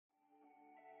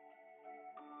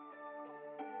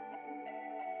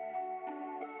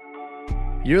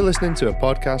You're listening to a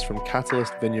podcast from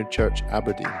Catalyst Vineyard Church,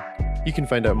 Aberdeen. You can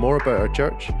find out more about our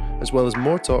church, as well as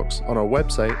more talks on our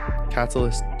website,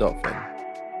 catalyst.vin.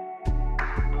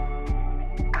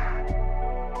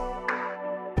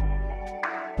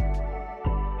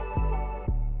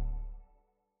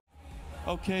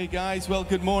 Okay, guys, well,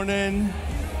 good morning.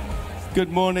 Good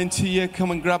morning to you.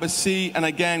 Come and grab a seat. And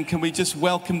again, can we just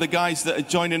welcome the guys that are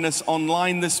joining us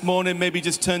online this morning? Maybe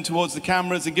just turn towards the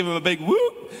cameras and give them a big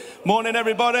whoop. Morning,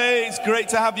 everybody. It's great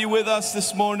to have you with us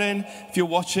this morning if you're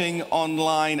watching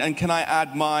online. And can I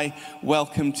add my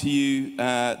welcome to you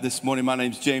this morning? My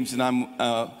name's James, and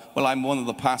I'm one of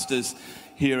the pastors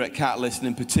here at Catalyst, and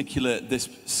in particular this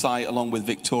site, along with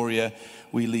Victoria.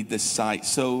 We lead this site.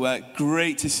 So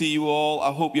great to see you all.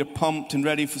 I hope you're pumped and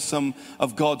ready for some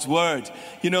of God's word.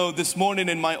 You know, this morning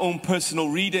in my own personal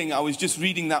reading, I was just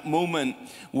reading that moment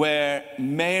where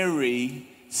Mary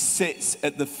sits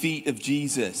at the feet of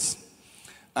Jesus.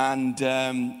 And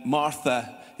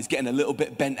Martha is getting a little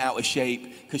bit bent out of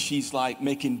shape because she's like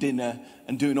making dinner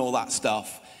and doing all that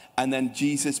stuff. And then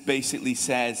Jesus basically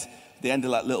says, at the end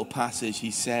of that little passage,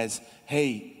 he says,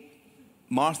 hey,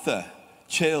 Martha,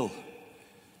 chill.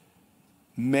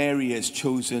 Mary has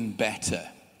chosen better.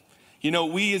 You know,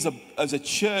 we as a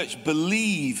church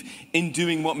believe in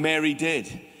doing what Mary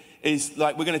did. Is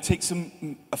like we're going to take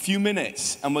a few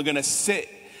minutes and we're going to sit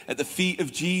at the feet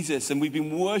of Jesus, and we've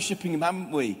been worshiping him,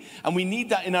 haven't we? And we need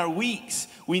that in our weeks.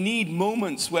 We need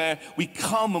moments where we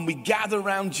come and we gather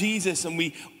around Jesus and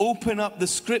we open up the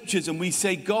scriptures and we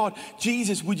say, God,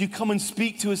 Jesus, would you come and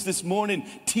speak to us this morning?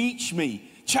 Teach me,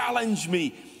 challenge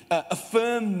me,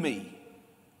 affirm me.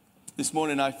 This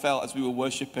morning I felt as we were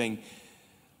worshiping,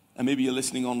 and maybe you're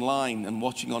listening online and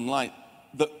watching online,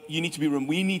 that we need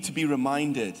to be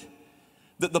reminded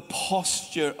that the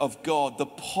posture of God, the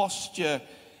posture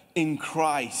in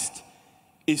Christ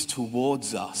is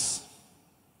towards us.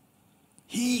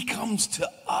 He comes to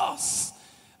us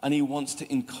and he wants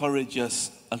to encourage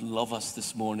us and love us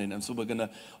this morning. And so we're going to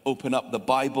open up the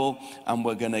Bible and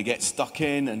we're going to get stuck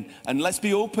in and let's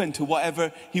be open to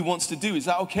whatever he wants to do. Is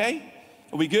that okay?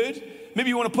 Are we good? Maybe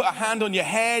you want to put a hand on your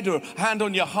head or a hand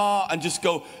on your heart and just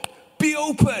go, be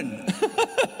open.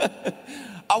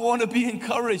 I want to be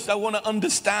encouraged. I want to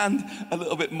understand a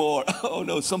little bit more. Oh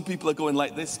no, some people are going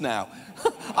like this now.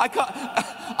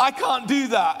 I can't do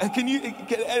that. Can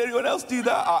anyone else do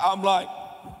that? I'm like,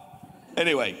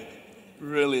 anyway,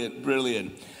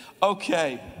 brilliant.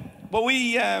 Okay, well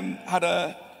we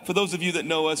for those of you that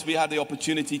know us, we had the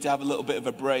opportunity to have a little bit of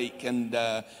a break, and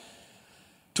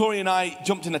Tori and I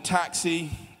jumped in a taxi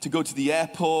to go to the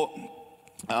airport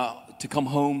to come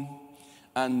home,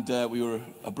 and we were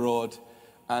abroad.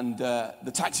 And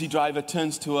the taxi driver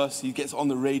turns to us, he gets on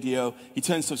the radio, he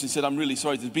turns to us and said, I'm really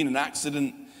sorry, there's been an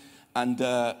accident, and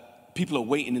people are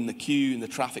waiting in the queue in the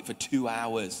traffic for 2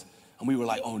 hours. And we were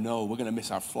like, oh no, we're going to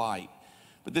miss our flight.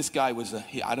 But this guy was,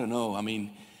 I don't know, I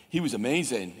mean, he was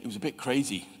amazing. He was a bit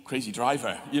crazy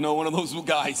driver. You know, one of those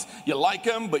guys, you like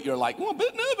him, but you're like, a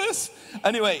bit nervous.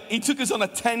 Anyway, he took us on a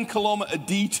 10-kilometer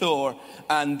detour,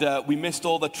 and we missed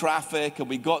all the traffic, and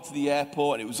we got to the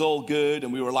airport, and it was all good,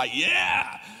 and we were like,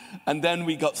 yeah! And then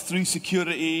we got through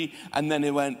security, and then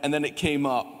it came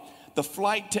up. The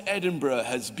flight to Edinburgh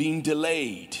has been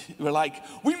delayed. We're like,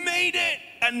 we made it!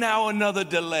 And now another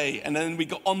delay. And then we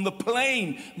got on the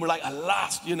plane. And we're like, at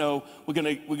last, you know, we're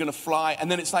gonna fly.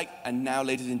 And then it's like, and now,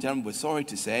 ladies and gentlemen, we're sorry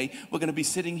to say, we're gonna be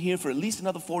sitting here for at least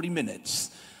another 40 minutes.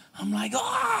 I'm like,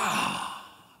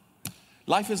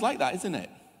 Life is like that, isn't it?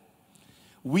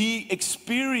 We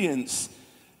experience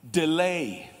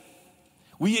delay.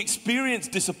 We experience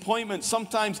disappointment.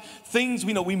 Sometimes things,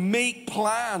 we make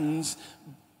plans,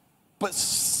 but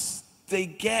they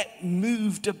get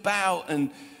moved about and,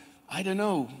 I don't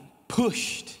know,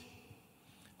 pushed.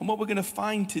 And what we're going to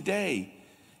find today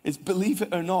is, believe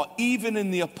it or not, even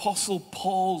in the Apostle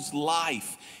Paul's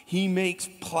life, he makes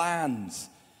plans.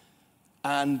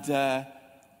 And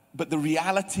but the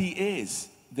reality is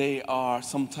they are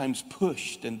sometimes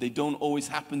pushed and they don't always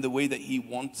happen the way that he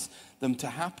wants them to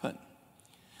happen.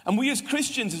 And we as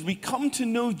Christians, as we come to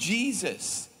know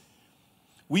Jesus,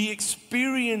 we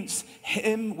experience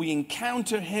him, we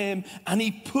encounter him, and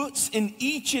he puts in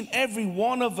each and every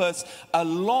one of us a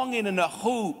longing and a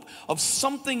hope of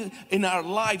something in our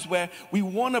lives where we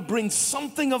want to bring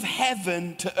something of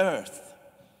heaven to earth.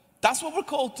 That's what we're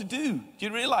called to do. Do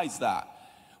you realize that?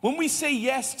 When we say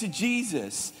yes to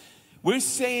Jesus, we're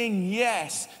saying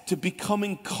yes to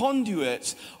becoming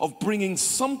conduits of bringing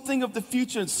something of the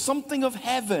future and something of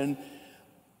heaven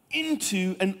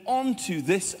into and onto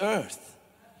this earth.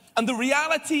 And the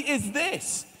reality is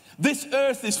this, This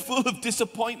earth is full of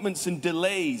disappointments and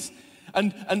delays,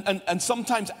 and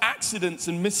sometimes accidents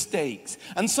and mistakes.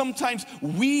 And sometimes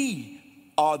we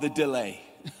are the delay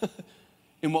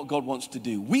in what God wants to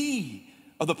do. We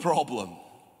are the problem.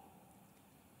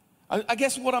 I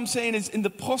guess what I'm saying is, in the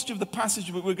posture of the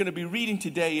passage we're going to be reading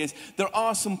today, is there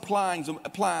are some plans,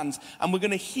 and we're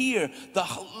going to hear the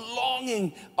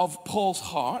longing of Paul's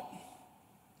heart.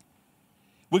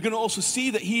 We're going to also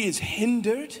see that he is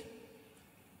hindered,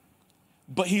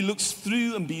 but he looks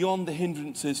through and beyond the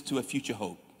hindrances to a future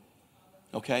hope.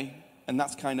 Okay? And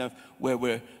that's kind of where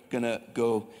we're going to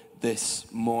go this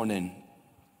morning.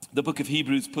 The book of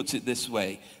Hebrews puts it this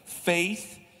way: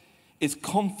 faith is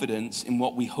confidence in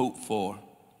what we hope for,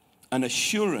 an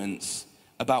assurance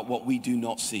about what we do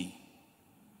not see.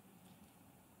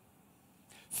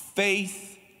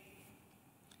 Faith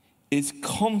is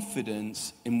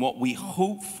confidence in what we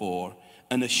hope for,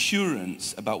 an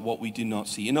assurance about what we do not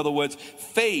see. In other words,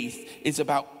 faith is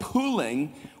about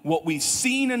pulling what we've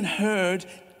seen and heard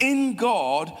in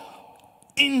God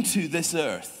into this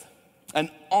earth and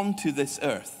onto this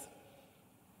earth.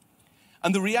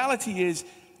 And the reality is,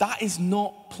 that is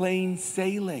not plain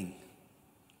sailing.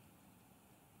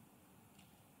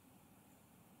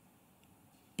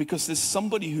 Because there's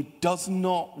somebody who does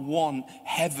not want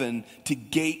heaven to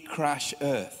gate crash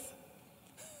earth.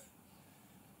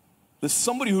 There's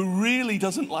somebody who really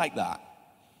doesn't like that.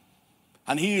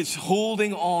 And he is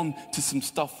holding on to some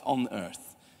stuff on earth.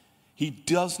 He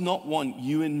does not want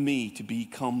you and me to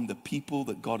become the people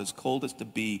that God has called us to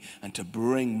be, and to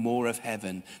bring more of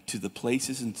heaven to the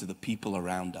places and to the people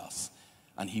around us.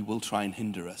 And he will try and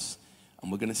hinder us.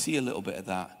 And we're going to see a little bit of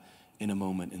that in a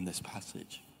moment in this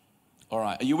passage. All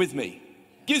right, are you with me?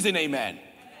 Give us an amen.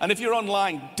 And if you're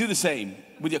online, do the same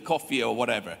with your coffee or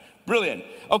whatever. Brilliant.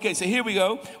 Okay, so here we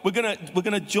go. We're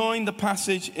gonna join the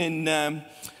passage in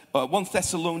 1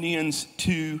 Thessalonians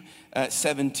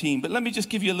 2:17. But let me just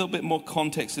give you a little bit more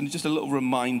context and just a little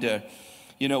reminder,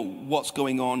 what's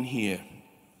going on here.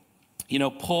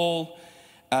 Paul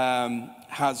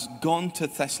has gone to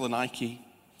Thessaloniki,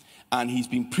 and he's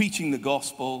been preaching the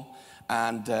gospel,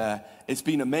 and it's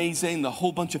been amazing. The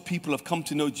whole bunch of people have come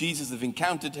to know Jesus, have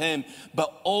encountered him,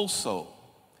 but also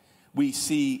we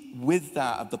see with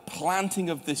that, of the planting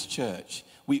of this church,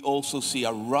 we also see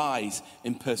a rise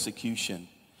in persecution.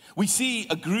 We see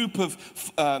a group of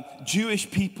Jewish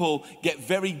people get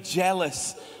very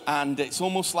jealous, and it's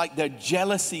almost like their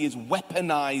jealousy is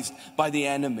weaponized by the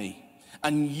enemy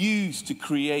and used to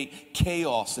create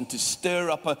chaos and to stir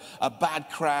up a bad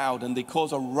crowd, and they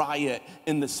cause a riot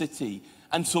in the city.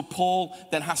 And so Paul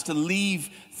then has to leave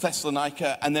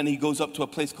Thessalonica, and then he goes up to a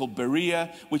place called Berea,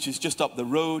 which is just up the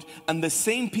road. And the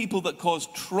same people that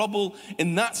caused trouble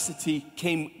in that city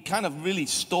kind of really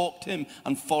stalked him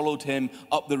and followed him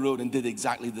up the road and did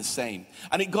exactly the same.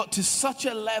 And it got to such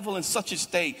a level and such a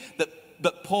state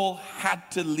that Paul had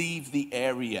to leave the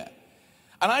area.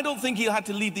 And I don't think he had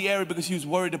to leave the area because he was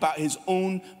worried about his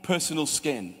own personal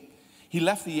skin. He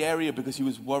left the area because he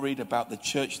was worried about the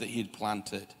church that he had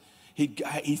planted.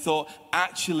 He thought,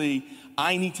 actually,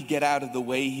 I need to get out of the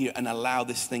way here and allow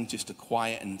this thing just to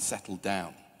quiet and settle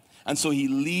down. And so he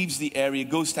leaves the area,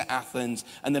 goes to Athens,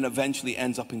 and then eventually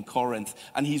ends up in Corinth.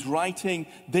 And he's writing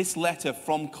this letter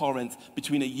from Corinth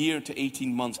between a year to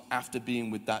 18 months after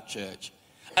being with that church.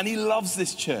 And he loves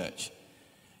this church.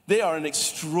 They are an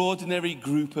extraordinary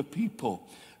group of people,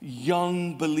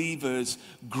 young believers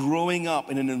growing up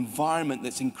in an environment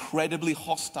that's incredibly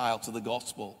hostile to the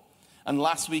gospel. And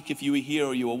last week, if you were here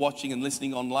or you were watching and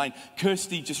listening online,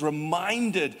 Kirsty just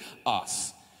reminded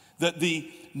us that the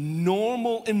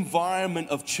normal environment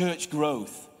of church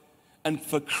growth and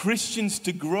for Christians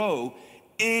to grow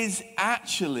is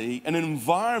actually an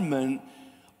environment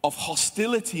of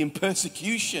hostility and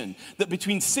persecution, that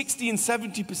between 60 and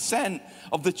 70%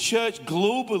 of the church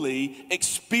globally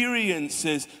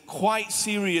experiences quite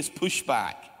serious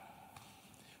pushback.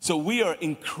 So we are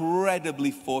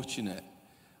incredibly fortunate.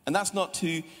 And that's not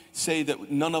to say that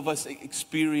none of us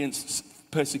experienced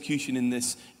persecution in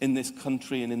this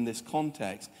country and in this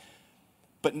context.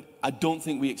 But I don't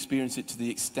think we experience it to the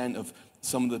extent of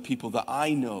some of the people that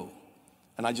I know.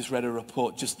 And I just read a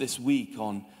report just this week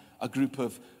on a group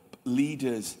of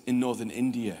leaders in northern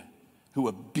India who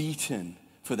were beaten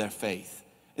for their faith.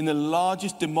 In the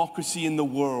largest democracy in the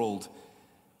world,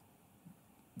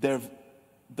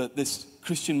 this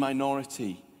Christian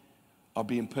minority are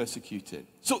being persecuted.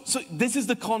 So this is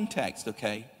the context,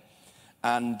 okay?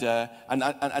 And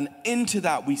into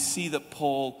that we see that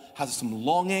Paul has some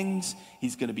longings.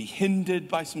 He's going to be hindered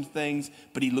by some things,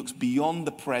 but he looks beyond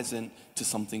the present to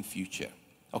something future.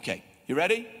 Okay, you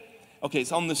ready? Okay,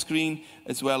 it's on the screen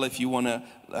as well if you want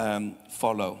to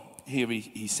follow. Here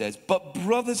he says, but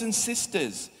brothers and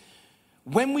sisters,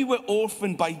 when we were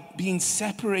orphaned by being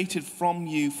separated from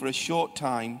you for a short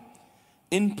time,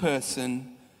 in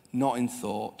person, not in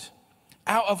thought,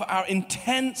 out of our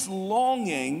intense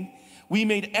longing, we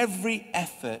made every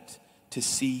effort to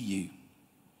see you.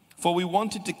 For we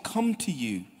wanted to come to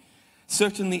you.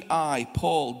 Certainly I,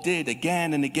 Paul, did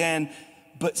again and again,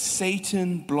 but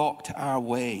Satan blocked our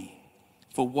way.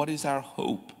 For what is our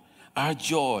hope, our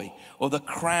joy, or the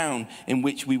crown in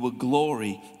which we will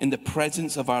glory in the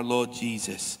presence of our Lord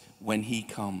Jesus when he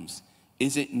comes?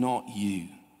 Is it not you?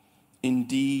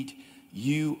 Indeed,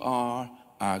 you are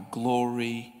our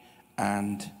glory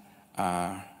and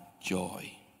our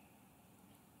joy.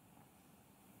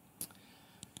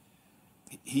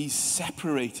 He's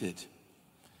separated.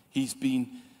 He's been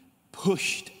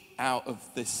pushed out of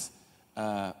this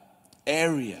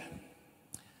area.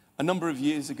 A number of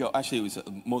years ago, actually it was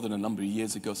more than a number of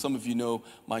years ago, some of you know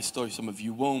my story, some of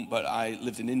you won't, but I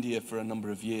lived in India for a number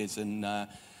of years, and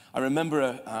I remember,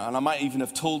 and I might even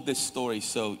have told this story,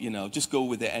 so, just go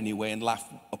with it anyway and laugh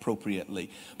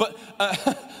appropriately. But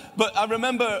I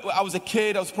remember I was a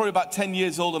kid, I was probably about 10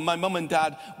 years old, and my mum and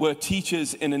dad were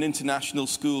teachers in an international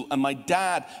school, and my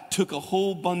dad took a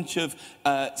whole bunch of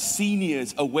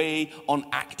seniors away on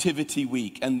activity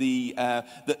week. And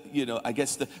I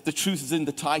guess the truth is in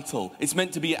the title. It's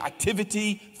meant to be an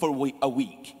activity for a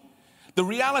week. The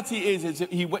reality is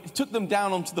that he took them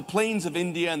down onto the plains of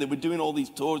India, and they were doing all these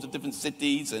tours of different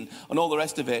cities and all the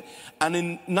rest of it. And in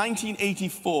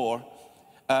 1984,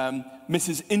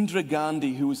 Mrs. Indira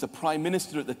Gandhi, who was the prime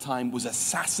minister at the time, was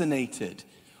assassinated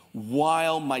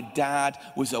while my dad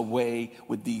was away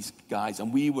with these guys.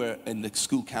 And we were in the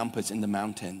school campus in the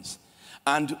mountains.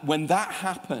 And when that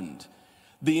happened,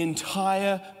 the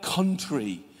entire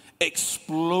country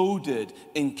exploded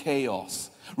in chaos.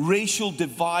 Racial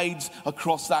divides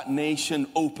across that nation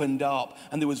opened up,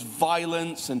 and there was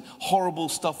violence and horrible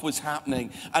stuff was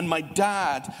happening. And my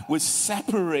dad was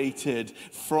separated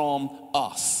from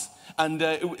us. And,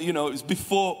 it was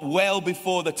well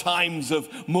before the times of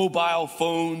mobile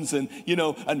phones and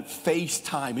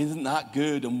FaceTime, isn't that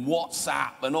good? And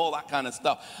WhatsApp and all that kind of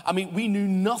stuff. I mean, we knew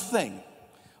nothing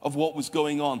of what was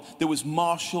going on. There was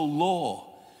martial law.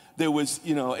 There was,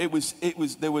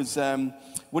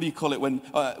 what do you call it,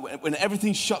 when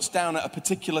everything shuts down at a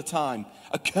particular time.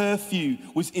 A curfew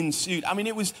was ensued. I mean,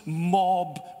 it was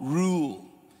mob rule.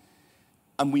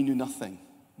 And we knew nothing.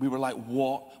 We were like,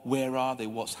 what? Where are they?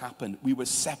 What's happened? We were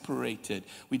separated.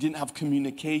 We didn't have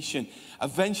communication.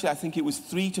 Eventually, I think it was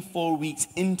 3 to 4 weeks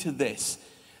into this,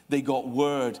 they got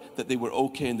word that they were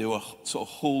okay, and they were sort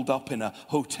of holed up in a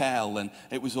hotel, and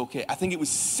it was okay. I think it was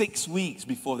 6 weeks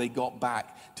before they got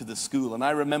back to the school. And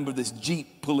I remember this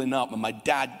Jeep pulling up and my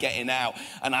dad getting out,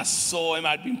 and I saw him.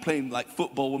 I'd been playing like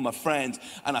football with my friends,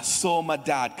 and I saw my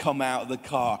dad come out of the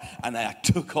car, and I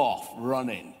took off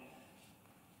running.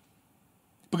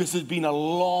 Because there'd been a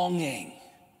longing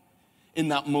in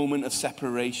that moment of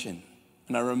separation.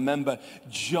 And I remember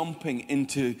jumping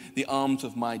into the arms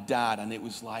of my dad, and it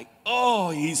was like,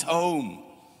 oh, he's home.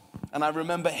 And I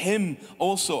remember him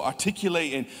also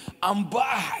articulating, I'm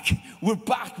back,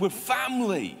 we're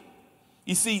family.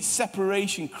 You see,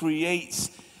 separation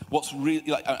creates what's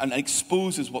really, and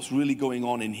exposes what's really going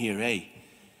on in here, eh?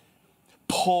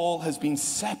 Paul has been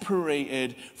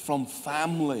separated from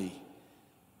family.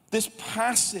 This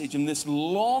passage and this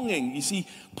longing, you see,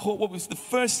 Paul, what was the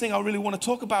first thing I really want to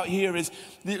talk about here is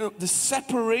the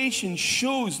separation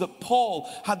shows that Paul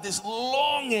had this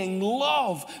longing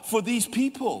love for these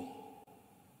people.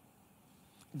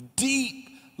 Deep,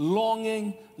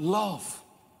 longing love.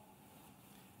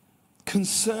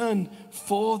 Concern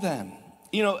for them.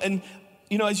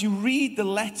 As you read the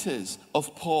letters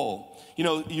of Paul,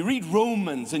 you read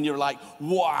Romans and you're like,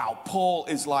 wow, Paul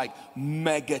is like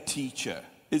mega teacher,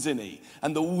 isn't he?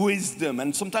 And the wisdom,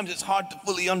 and sometimes it's hard to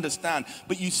fully understand,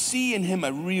 but you see in him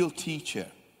a real teacher,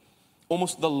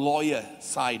 almost the lawyer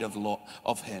side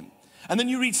of him. And then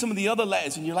you read some of the other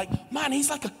letters and you're like, man, he's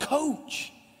like a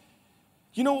coach.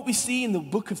 You know what we see in the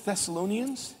book of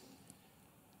Thessalonians?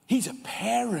 He's a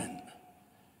parent.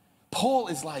 Paul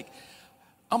is like,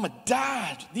 I'm a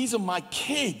dad. These are my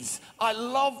kids. I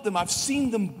love them. I've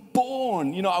seen them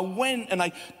born. I went and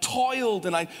I toiled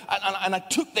and I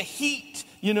took the heat,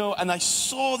 and I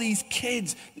saw these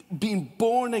kids being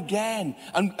born again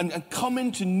and come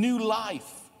into new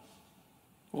life.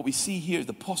 What we see here,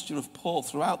 the posture of Paul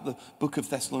throughout the book of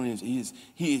Thessalonians,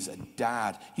 he is a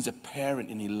dad, he's a parent,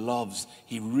 and he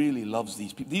really loves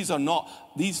these people.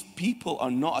 These people are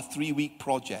not a 3-week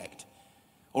project.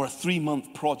 or a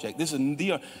 3-month project.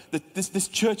 This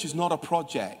church is not a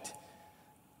project.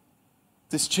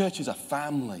 This church is a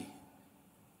family.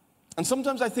 And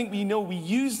sometimes I think we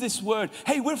use this word,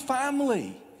 hey, we're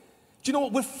family. Do you know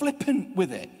what? We're flippant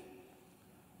with it.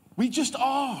 We just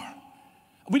are.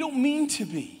 We don't mean to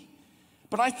be.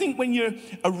 But I think when you're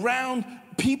around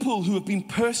people who have been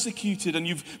persecuted, and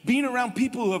you've been around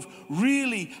people who have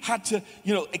really had to,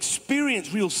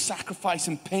 experience real sacrifice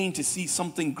and pain to see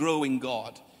something grow in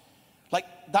God, like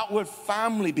that word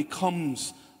family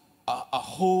becomes a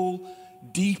whole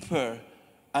deeper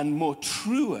and more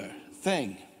truer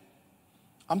thing.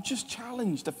 I'm just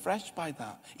challenged afresh by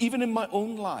that, even in my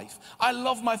own life. I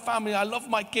love my family. I love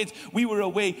my kids. We were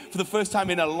away for the first time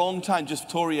in a long time, just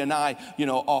Tori and I,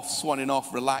 off, swanning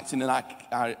off, relaxing, and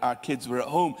our kids were at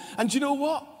home. And you know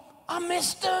what? I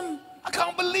missed them. I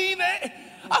can't believe it.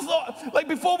 I thought,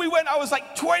 before we went, I was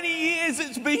 20 years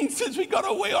it's been since we got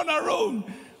away on our own.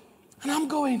 And I'm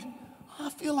going, I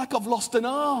feel like I've lost an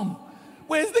arm.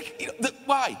 Where's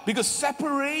why? Because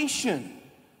separation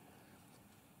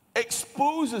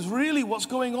exposes really what's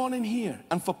going on in here.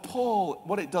 And for Paul,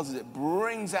 what it does is it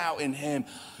brings out in him.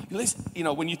 Listen,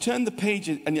 when you turn the page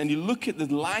and you look at the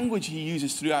language he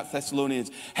uses throughout Thessalonians,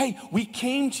 hey, we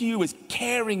came to you as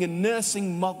caring and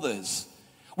nursing mothers.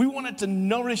 We wanted to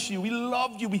nourish you. We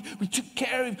loved you. We took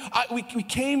care of you. We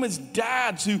came as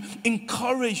dads who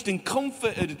encouraged and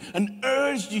comforted and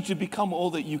urged you to become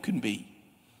all that you can be.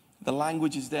 The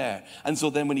language is there. And so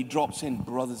then when he drops in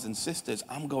brothers and sisters,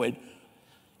 I'm going,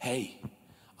 hey,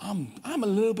 I'm a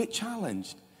little bit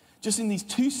challenged. Just in these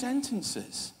 2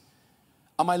 sentences,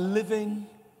 am I living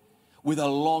with a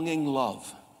longing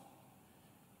love?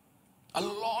 A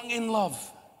longing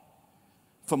love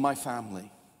for my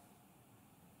family?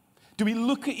 Do we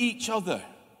look at each other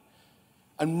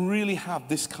and really have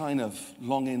this kind of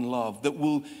longing love that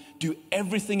will do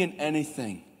everything and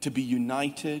anything to be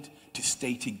united, to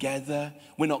stay together?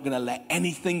 We're not going to let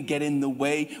anything get in the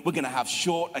way. We're going to have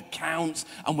short accounts,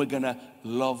 and we're going to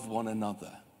love one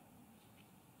another.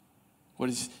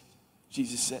 What does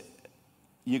Jesus say?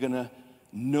 You're going to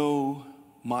know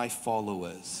my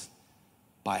followers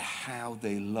by how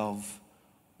they love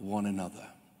one another.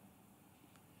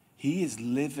 He is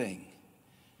living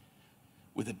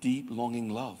with a deep longing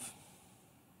love.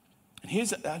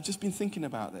 And I've just been thinking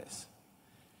about this.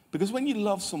 Because when you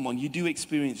love someone, you do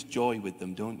experience joy with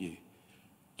them, don't you?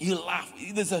 You laugh.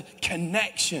 There's a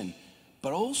connection.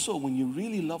 But also, when you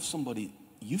really love somebody,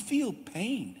 you feel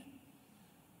pain.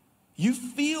 You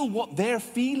feel what they're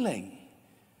feeling.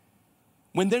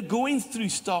 When they're going through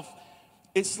stuff,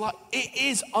 it's like, it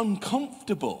is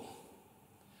uncomfortable.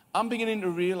 I'm beginning to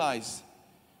realize,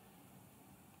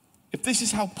 if this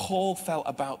is how Paul felt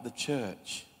about the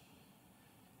church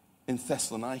in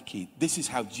Thessaloniki, this is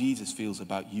how Jesus feels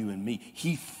about you and me.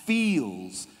 He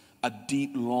feels a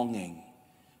deep longing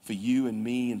for you and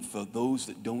me and for those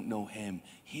that don't know him.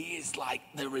 He is like,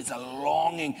 there is a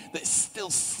longing that's still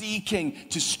seeking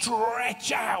to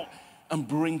stretch out and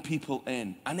bring people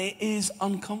in. And it is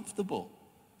uncomfortable.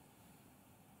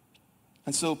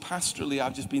 And so pastorally,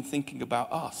 I've just been thinking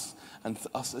about us and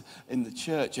us in the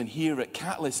church and here at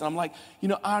Catalyst. And I'm like,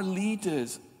 our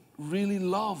leaders really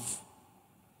love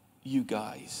you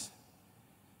guys.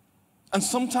 And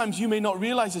sometimes you may not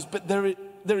realize this, but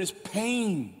there is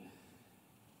pain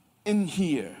in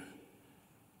here.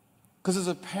 Because as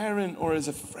a parent or as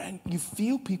a friend, you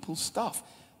feel people's stuff.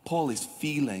 Paul is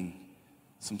feeling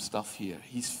some stuff here.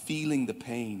 He's feeling the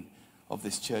pain of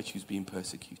this church who's being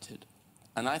persecuted.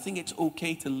 And I think it's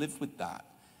okay to live with that,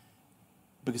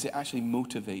 because it actually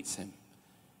motivates him.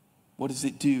 What does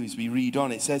it do as we read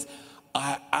on? It says,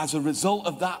 as a result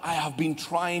of that, I have been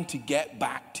trying to get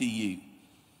back to you.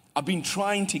 I've been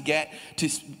trying to get to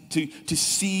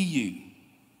see you.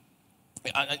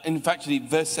 In fact,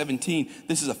 verse 17,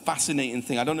 this is a fascinating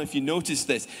thing. I don't know if you noticed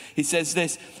this. He says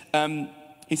this,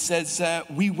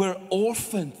 we were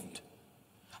orphaned.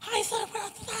 I thought,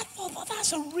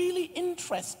 that's a really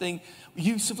interesting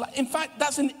use of language. In fact,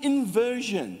 that's an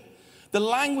inversion. The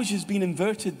language has been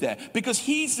inverted there because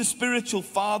he's the spiritual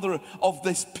father of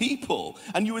this people.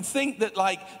 And you would think that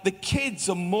the kids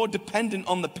are more dependent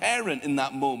on the parent in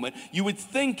that moment. You would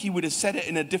think he would have said it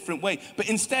in a different way. But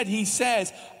instead he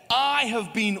says, I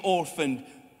have been orphaned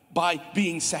by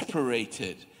being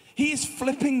separated. He is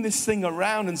flipping this thing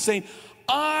around and saying,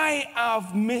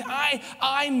 I'm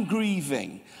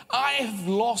grieving. I have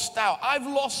lost out. I've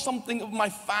lost something of my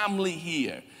family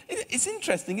here. It's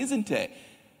interesting, isn't it?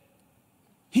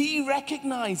 He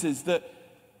recognizes that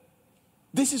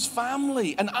this is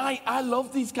family, and I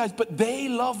love these guys, but they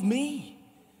love me.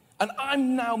 And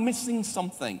I'm now missing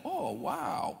something. Oh, Oh,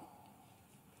 wow.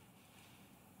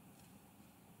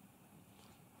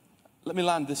 Let me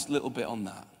land this little bit on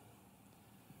that.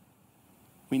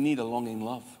 We need a longing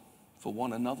love for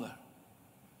one another.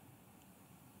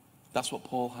 That's what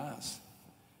Paul has.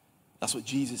 That's what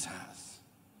Jesus has.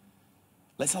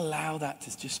 Let's allow that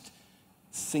to just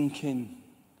sink in.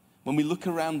 When we look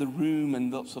around the room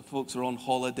and lots of folks are on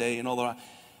holiday and all that,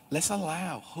 let's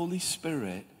allow Holy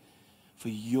Spirit for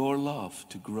your love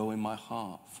to grow in my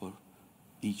heart for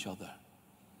each other.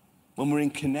 When we're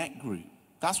in Connect Group,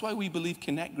 that's why we believe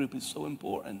Connect Group is so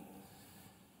important.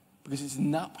 Because it's in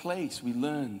that place we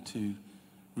learn to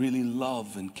really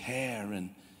love and care and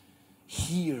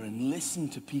hear and listen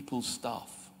to people's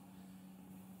stuff.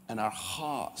 And our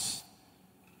hearts,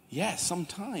 yes,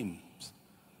 sometimes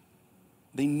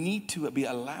they need to be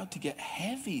allowed to get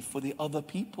heavy for the other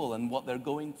people and what they're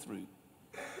going through.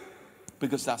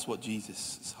 Because that's what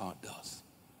Jesus' heart does.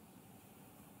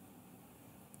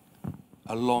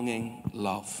 A longing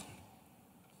love.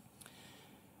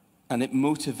 And it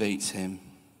motivates him.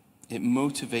 It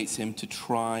motivates him to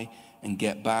try and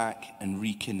get back and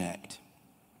reconnect.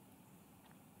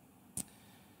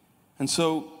 And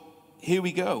so here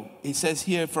we go. It says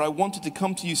here, for I wanted to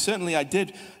come to you. Certainly I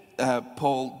did,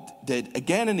 Paul did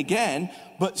again and again,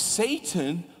 but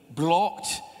Satan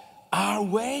blocked our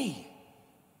way.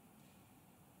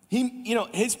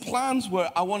 His plans were,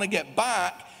 I want to get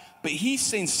back, but he's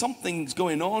saying something's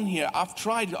going on here. I've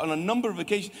tried it on a number of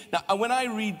occasions. Now, when I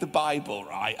read the Bible,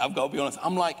 right, I've got to be honest,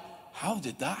 I'm like, how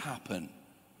did that happen?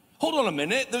 Hold on a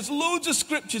minute. There's loads of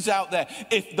scriptures out there.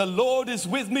 If the Lord is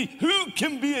with me, who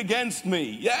can be against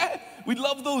me? Yeah? We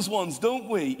love those ones, don't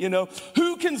we?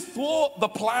 Who can thwart the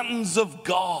plans of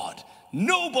God?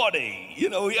 Nobody.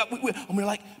 And we're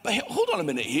like, but hold on a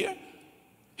minute here.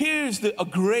 Here's a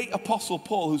great apostle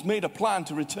Paul who's made a plan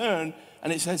to return,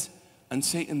 and it says, and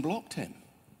Satan blocked him.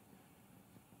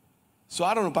 So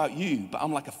I don't know about you, but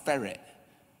I'm like a ferret.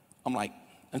 I'm like,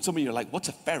 and some of you are like, what's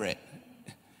a ferret?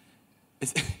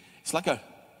 It's like a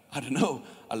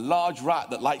large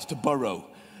rat that likes to burrow.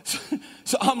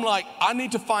 So I'm like, I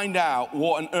need to find out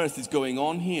what on earth is going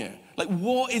on here. Like,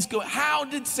 how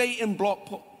did Satan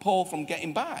block Paul from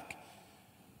getting back?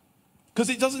 Because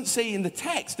it doesn't say in the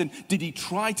text, and did he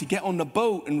try to get on the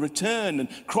boat and return and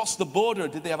cross the border?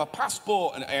 Did they have a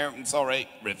passport? And sorry,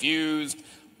 refused.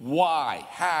 Why?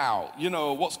 How?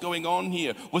 What's going on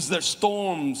here? Was there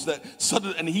storms that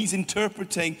suddenly, and he's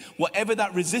interpreting whatever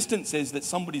that resistance is, that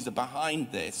somebody's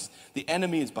behind this. The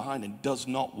enemy is behind and does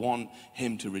not want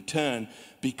him to return.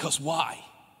 Because why?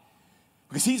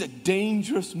 Because he's a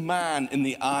dangerous man in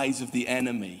the eyes of the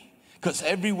enemy. Because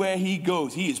everywhere he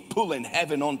goes, he is pulling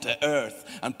heaven onto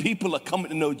earth. And people are coming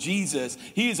to know Jesus.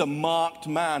 He is a marked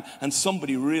man, and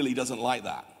somebody really doesn't like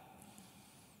that.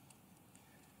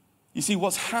 You see,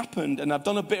 what's happened, and I've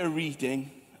done a bit of reading,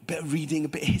 a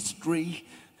bit of history,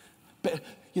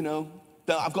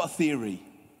 I've got a theory.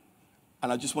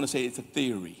 And I just want to say it's a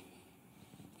theory.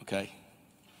 Okay?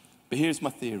 But here's my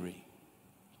theory.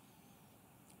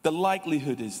 The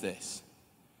likelihood is this: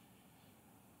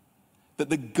 that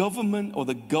the government or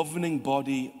the governing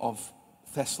body of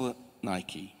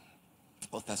Thessaloniki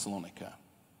or Thessalonica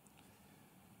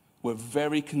were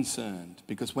very concerned,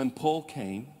 because when Paul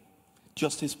came,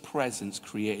 just his presence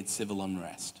created civil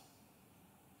unrest.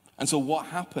 And so what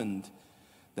happened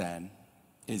then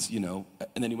is, and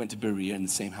then he went to Berea and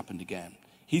the same happened again.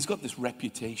 He's got this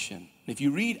reputation. If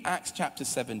you read Acts chapter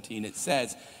 17, it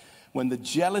says, when the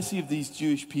jealousy of these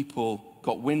Jewish people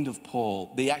got wind of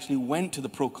Paul, they actually went to the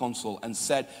proconsul and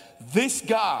said, this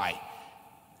guy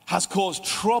has caused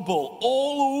trouble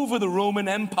all over the Roman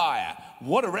Empire.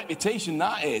 What a reputation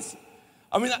that is.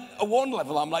 I mean, at one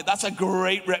level, I'm like, that's a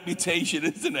great reputation,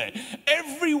 isn't it?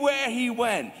 Everywhere he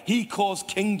went, he caused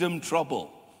kingdom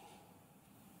trouble.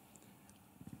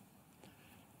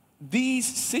 These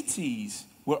cities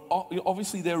were,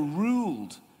 obviously, they're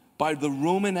ruled by the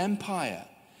Roman Empire.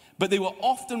 But they were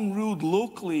often ruled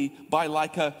locally by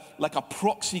like a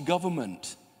proxy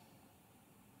government.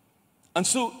 And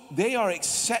so they are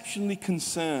exceptionally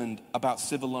concerned about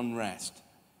civil unrest.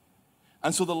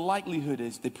 And so the likelihood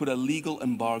is they put a legal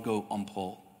embargo on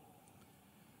Paul.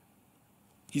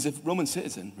 He's a Roman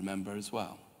citizen, remember, as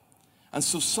well. And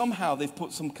so somehow they've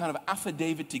put some kind of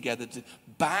affidavit together to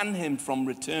ban him from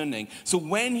returning. So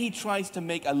when he tries to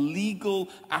make a legal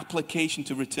application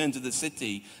to return to the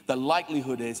city, the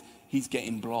likelihood is he's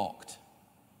getting blocked.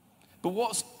 But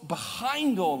what's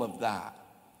behind all of that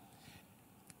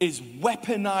is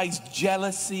weaponized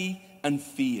jealousy and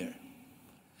fear.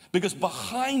 Because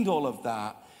behind all of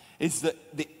that is that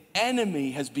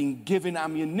enemy has been given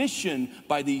ammunition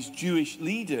by these Jewish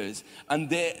leaders, and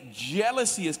their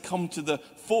jealousy has come to the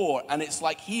fore, and it's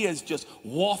like he has just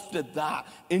wafted that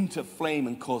into flame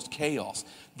and caused chaos.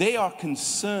 They are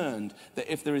concerned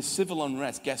that if there is civil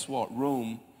unrest, guess what?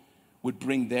 Rome would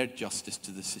bring their justice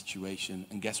to the situation,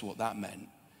 and guess what that meant?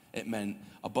 It meant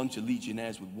a bunch of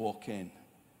legionnaires would walk in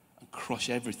and crush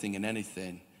everything and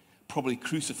anything, probably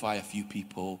crucify a few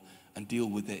people, and deal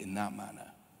with it in that manner.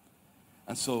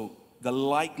 And so the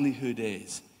likelihood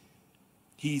is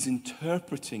he's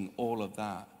interpreting all of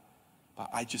that.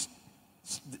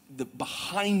 But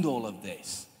behind all of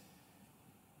this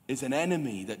is an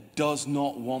enemy that does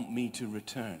not want me to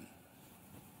return.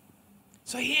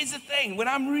 So here's the thing. When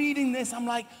I'm reading this, I'm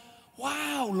like,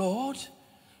 wow, Lord.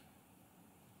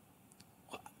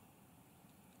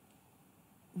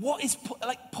 What is,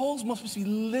 like, Paul's must be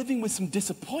living with some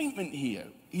disappointment here.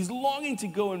 He's longing to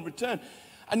go and return.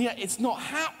 And yet it's not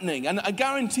happening. And I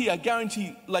guarantee,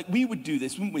 like, we would do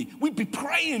this, wouldn't we? We'd be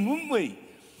praying, wouldn't we?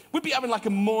 We'd be having like a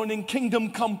morning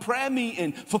kingdom come prayer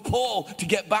meeting for Paul to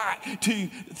get back to,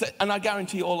 and I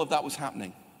guarantee all of that was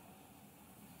happening.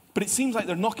 But it seems like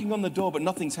they're knocking on the door, but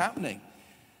nothing's happening.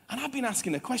 And I've been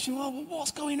asking the question, well,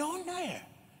 what's going on there?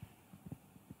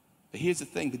 But here's the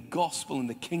thing, the gospel and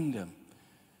the kingdom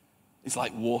is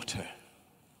like water.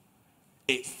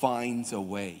 It finds a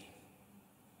way.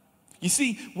 You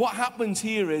see, what happens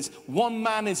here is one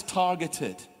man is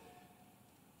targeted.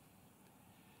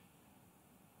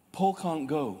 Paul can't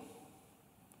go.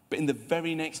 But in the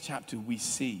very next chapter, we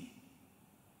see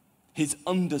his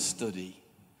understudy,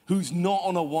 who's not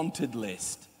on a wanted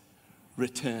list,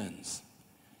 returns.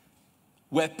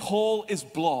 Where Paul is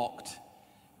blocked,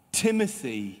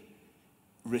 Timothy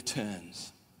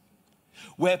returns.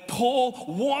 Where Paul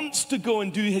wants to go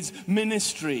and do his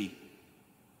ministry,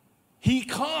 he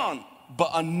can't,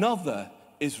 but another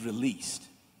is released.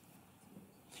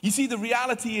 You see, the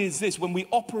reality is this: when we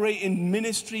operate in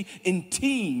ministry, in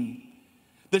team,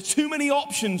 there's too many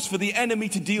options for the enemy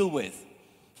to deal with.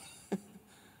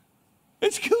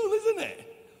 It's cool, isn't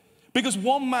it? Because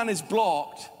one man is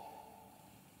blocked,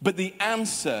 but the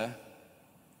answer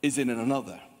is in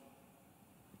another.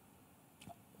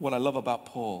 What I love about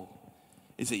Paul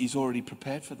is that he's already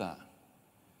prepared for that.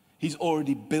 He's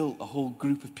already built a whole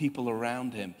group of people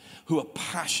around him who are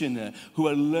passionate, who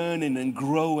are learning and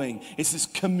growing. It's this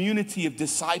community of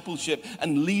discipleship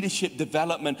and leadership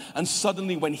development. And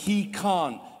suddenly when he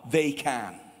can't, they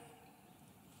can.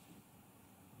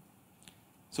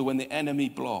 So when the enemy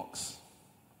blocks,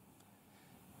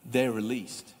 they're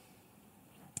released.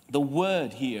 The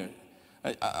word here,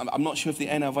 I'm not sure if the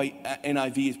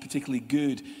NIV is particularly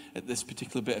good at this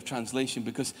particular bit of translation,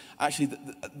 because actually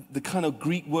the kind of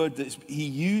Greek word that he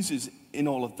uses in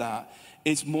all of that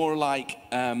is more like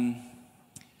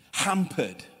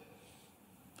hampered.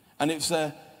 And it's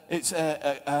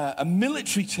a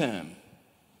military term.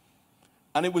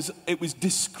 And it was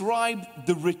described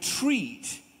the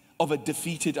retreat of a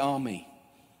defeated army.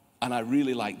 And I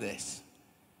really like this,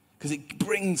 because it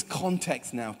brings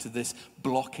context now to this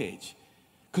blockage.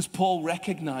 Because Paul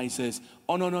recognizes,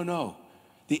 oh, no.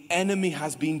 The enemy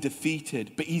has been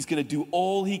defeated, but he's going to do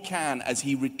all he can as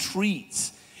he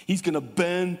retreats. He's going to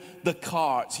burn the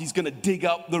carts. He's going to dig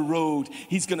up the road.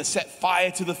 He's going to set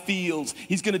fire to the fields.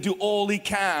 He's going to do all he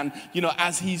can,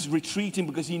 as he's retreating,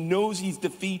 because he knows he's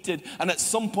defeated. And at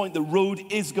some point, the road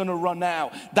is going to run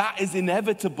out. That is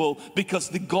inevitable, because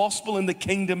the gospel and the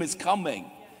kingdom is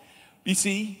coming. You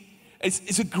see?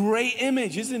 It's a great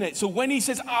image, isn't it? So when he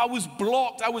says, I was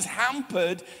blocked, I was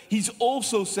hampered, he's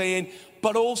also saying,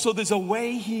 but also there's a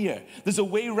way here. There's a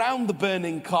way around the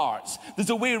burning carts.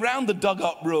 There's a way around the dug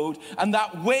up road. And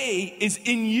that way is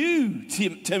in you,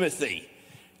 Timothy.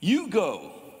 You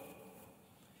go.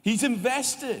 He's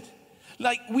invested.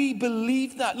 Like, we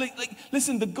believe that. Like,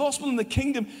 listen, the gospel and the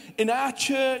kingdom in our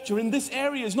church or in this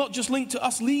area is not just linked to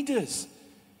us leaders.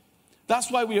 That's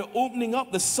why we are opening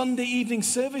up the Sunday evening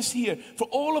service here for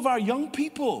all of our young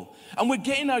people. And we're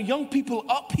getting our young people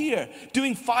up here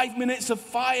doing 5 minutes of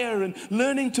fire and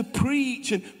learning to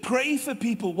preach and pray for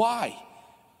people. Why?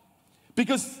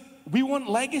 Because we want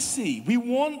legacy. We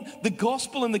want the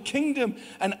gospel and the kingdom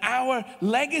and our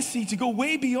legacy to go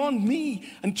way beyond me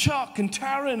and Chuck and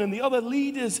Taryn and the other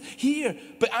leaders here,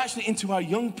 but actually into our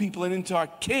young people and into our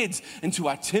kids, into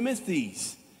our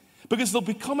Timothys. Because there'll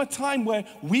become a time where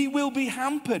we will be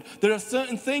hampered. There are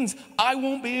certain things I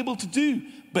won't be able to do,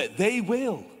 but they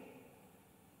will.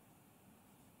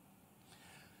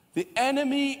 The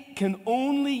enemy can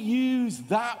only use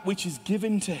that which is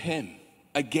given to him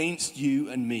against you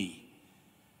and me.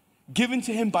 given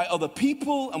to him by other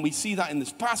people, and we see that in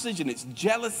this passage, and it's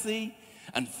jealousy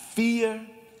and fear.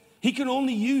 He can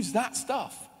only use that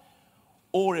stuff,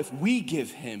 or if we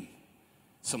give him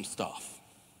some stuff.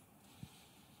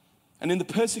 And in the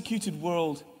persecuted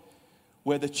world,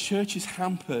 where the church is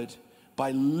hampered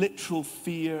by literal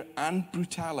fear and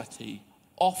brutality,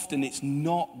 often it's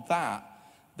not that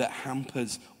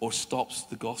hampers or stops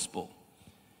the gospel.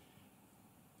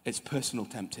 It's personal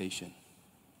temptation.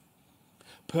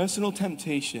 Personal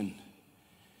temptation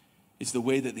is the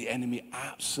way that the enemy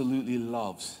absolutely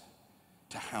loves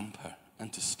to hamper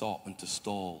and to stop and to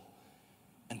stall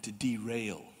and to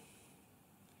derail.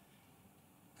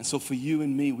 And so for you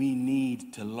and me, we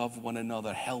need to love one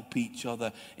another, help each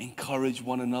other, encourage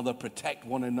one another, protect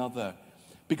one another.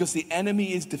 Because the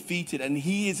enemy is defeated and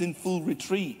he is in full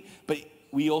retreat. But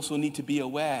we also need to be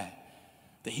aware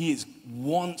that he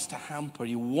wants to hamper,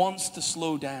 he wants to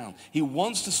slow down. He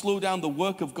wants to slow down the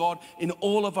work of God in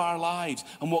all of our lives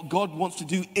and what God wants to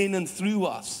do in and through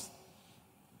us.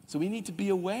 So we need to be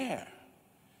aware.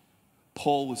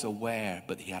 Paul was aware,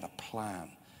 but he had a plan.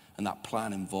 And that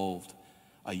plan involved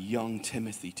a young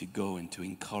Timothy to go and to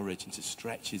encourage and to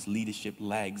stretch his leadership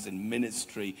legs and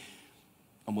ministry.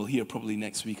 And we'll hear probably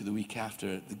next week or the week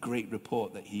after the great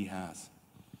report that he has.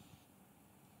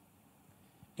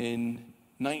 In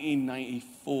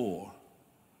 1994,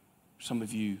 some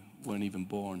of you weren't even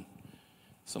born.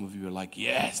 Some of you were like,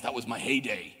 yes, that was my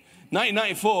heyday.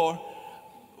 1994,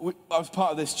 I was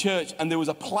part of this church, and there was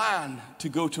a plan to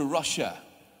go to Russia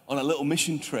on a little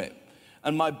mission trip.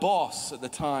 And my boss at the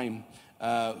time,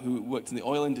 who worked in the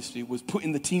oil industry, was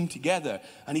putting the team together.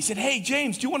 And he said, hey,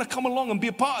 James, do you want to come along and be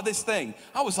a part of this thing?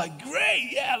 I was like, great,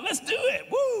 yeah, let's do it.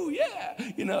 Woo, yeah.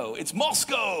 It's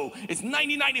Moscow. It's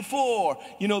 1994.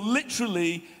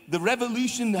 Literally, the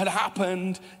revolution had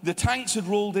happened. The tanks had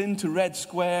rolled into Red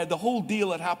Square. The whole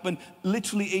deal had happened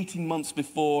literally 18 months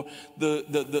before.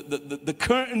 The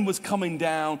curtain was coming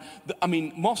down.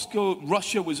 Moscow,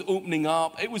 Russia was opening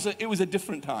up. It was a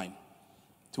different time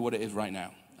to what it is right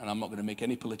now. And I'm not going to make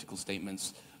any political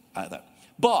statements either.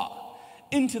 But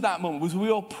into that moment,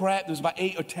 we all prepped. There was about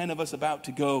 8 or 10 of us about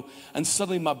to go. And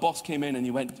suddenly my boss came in and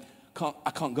he went, I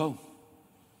can't go.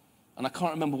 And I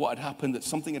can't remember what had happened, that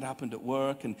something had happened at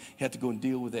work and he had to go and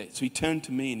deal with it. So he turned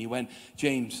to me and he went,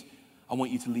 James, I want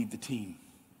you to lead the team.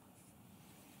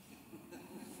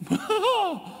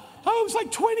 I was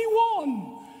like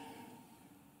 21.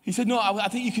 He said, no, I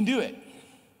think you can do it.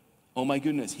 Oh my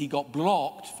goodness, he got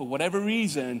blocked for whatever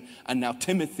reason, and now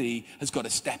Timothy has got to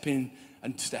step in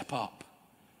and step up.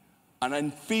 And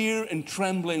in fear and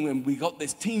trembling, when we got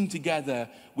this team together,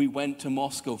 we went to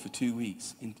Moscow for 2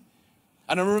 weeks. And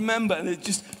I remember, and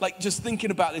it's just thinking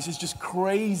about this is just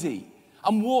crazy.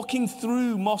 I'm walking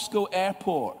through Moscow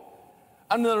airport,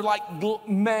 and there are like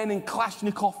men in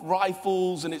Kalashnikov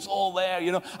rifles, and it's all there,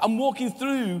 I'm walking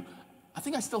through. I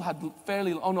think I still had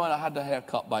I had the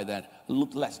haircut by then. It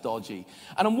looked less dodgy.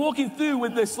 And I'm walking through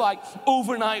with this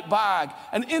overnight bag.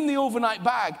 And in the overnight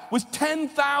bag was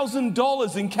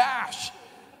 $10,000 in cash.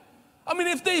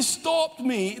 If they stopped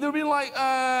me, they'd be like,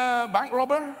 bank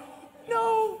robber?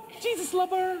 No, Jesus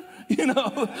lover.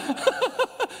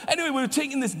 Anyway, we were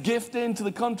taking this gift into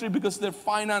the country because their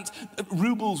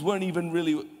rubles weren't even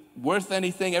really worth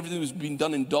anything. Everything was being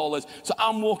done in dollars. So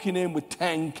I'm walking in with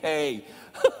 10K.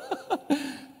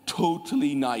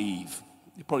 Totally naive.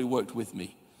 You probably worked with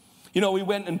me. We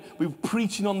went and we were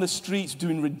preaching on the streets,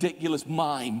 doing ridiculous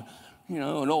mime,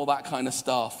 and all that kind of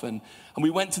stuff. And we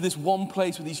went to this one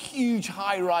place with these huge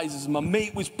high-rises. My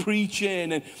mate was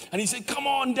preaching, and he said, come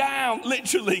on down,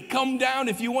 literally, come down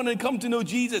if you want to come to know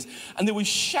Jesus. And there was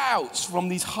shouts from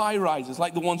these high-rises,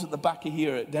 like the ones at the back of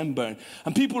here at Denburn.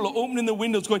 And people are opening the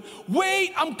windows going,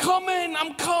 wait, I'm coming.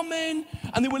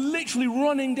 And they were literally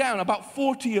running down. About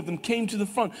 40 of them came to the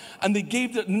front, and they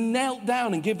knelt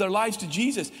down and gave their lives to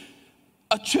Jesus.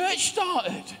 A church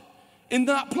started in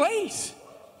that place.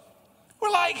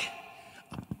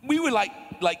 We were like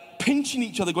pinching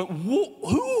each other going, who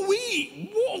are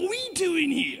we? What are we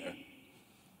doing here?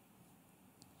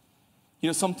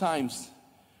 Sometimes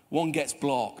one gets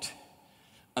blocked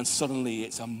and suddenly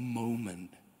it's a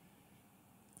moment.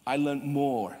 I learned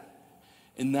more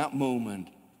in that moment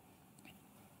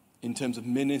in terms of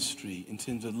ministry, in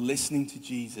terms of listening to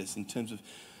Jesus, in terms of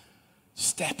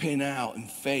stepping out in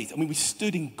faith. We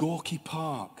stood in Gorky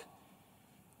Park.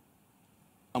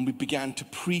 And we began to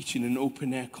preach in an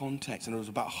open-air context. And there was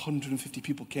about 150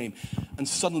 people came. And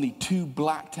suddenly 2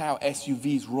 blacked-out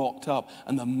SUVs rocked up.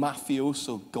 And the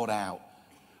mafioso got out.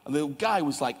 And the guy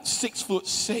was like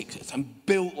 6'6" and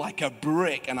built like a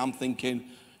brick. And I'm thinking,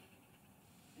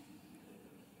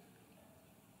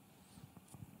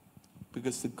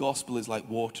 Because the gospel is like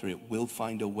water. It will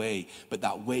find a way. But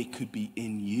that way could be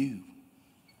in you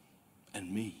and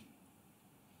me.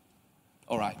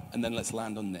 All right, and then let's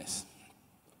land on this,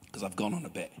 because I've gone on a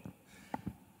bit.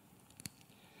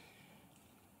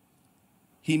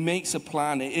 He makes a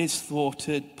plan. It is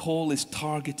thwarted. Paul is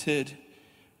targeted.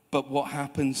 But what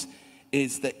happens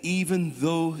is that even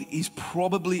though he's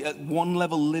probably at one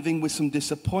level living with some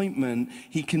disappointment,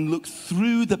 he can look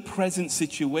through the present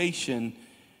situation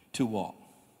to what?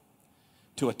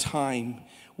 To a time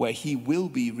where he will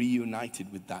be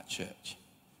reunited with that church.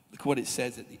 Look what it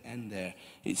says at the end there.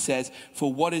 It says,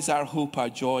 "For what is our hope, our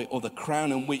joy, or the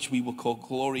crown in which we will call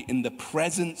glory in the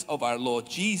presence of our Lord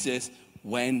Jesus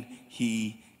when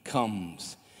he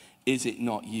comes? Is it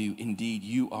not you? Indeed,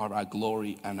 you are our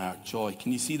glory and our joy."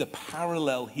 Can you see the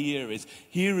parallel here is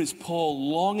Paul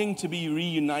longing to be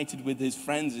reunited with his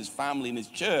friends, his family, and his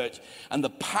church. And the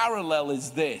parallel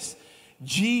is this.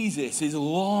 Jesus is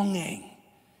longing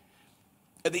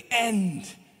at the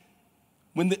end,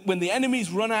 when the enemies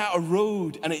run out of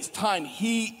road and it's time,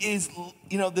 he is,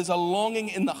 there's a longing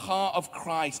in the heart of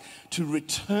Christ to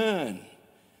return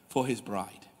for his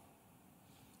bride.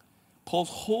 Paul's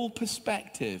whole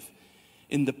perspective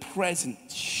in the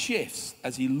present shifts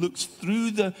as he looks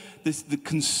through the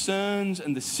concerns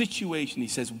and the situation. He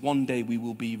says, one day we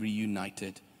will be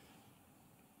reunited.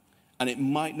 And it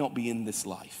might not be in this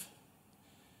life,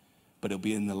 but it'll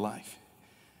be in the life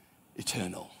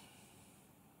eternal.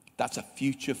 That's a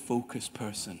future-focused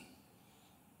person.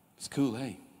 It's cool,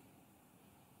 eh?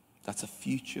 That's a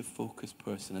future-focused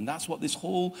person. And that's what this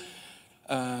whole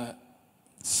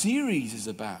series is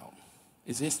about.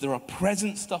 Is this, there are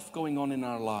present stuff going on in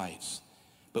our lives,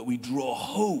 but we draw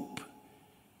hope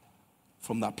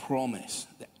from that promise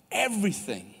that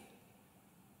everything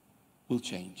will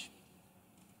change.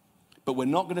 But we're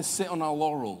not going to sit on our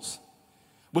laurels.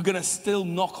 We're going to still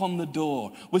knock on the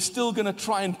door. We're still going to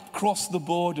try and cross the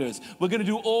borders. We're going to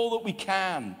do all that we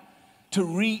can to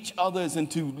reach others and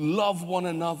to love one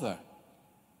another.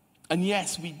 And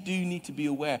yes, we do need to be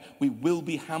aware we will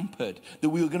be hampered, that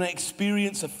we're going to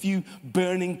experience a few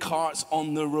burning carts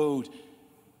on the road,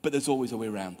 but there's always a way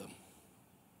around them.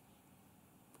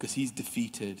 Because he's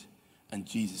defeated and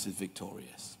Jesus is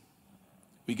victorious.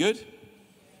 We good?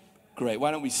 Great.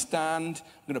 Why don't we stand?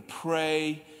 I'm going to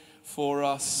pray for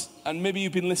us. And maybe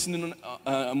you've been listening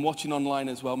and watching online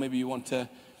as well. Maybe you want to,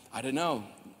 I don't know,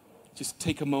 just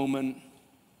take a moment.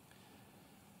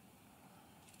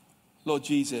 Lord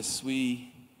Jesus,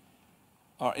 we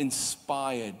are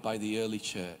inspired by the early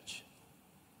church.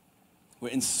 We're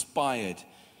inspired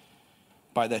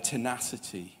by their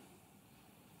tenacity,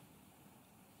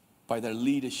 by their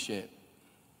leadership.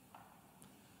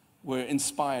 We're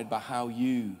inspired by how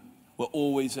you were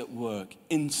always at work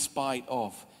in spite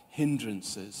of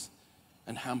hindrances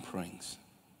and hamperings.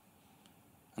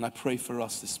 And I pray for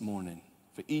us this morning,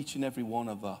 for each and every one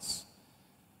of us,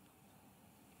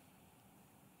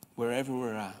 wherever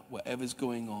we're at, whatever's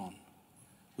going on,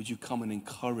 would you come and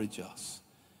encourage us?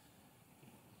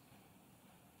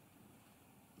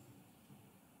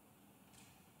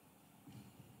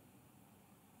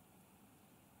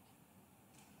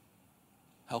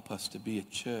 Help us to be a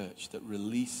church that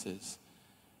releases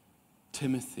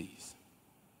Timothy's.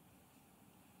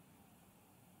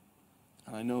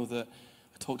 And I know that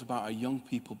I talked about our young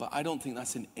people, but I don't think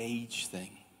that's an age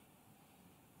thing.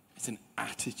 It's an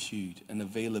attitude and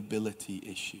availability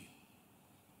issue.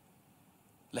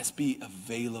 Let's be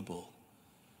available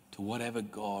to whatever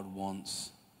God wants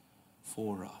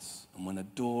for us. And when a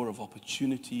door of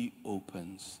opportunity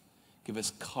opens, give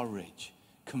us courage,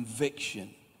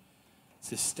 conviction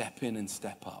to step in and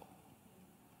step up.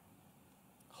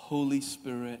 Holy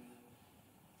Spirit,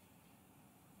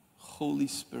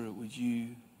 would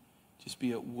you just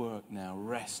be at work now,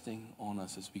 resting on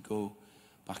us as we go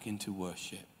back into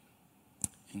worship.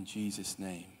 In Jesus'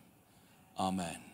 name, amen.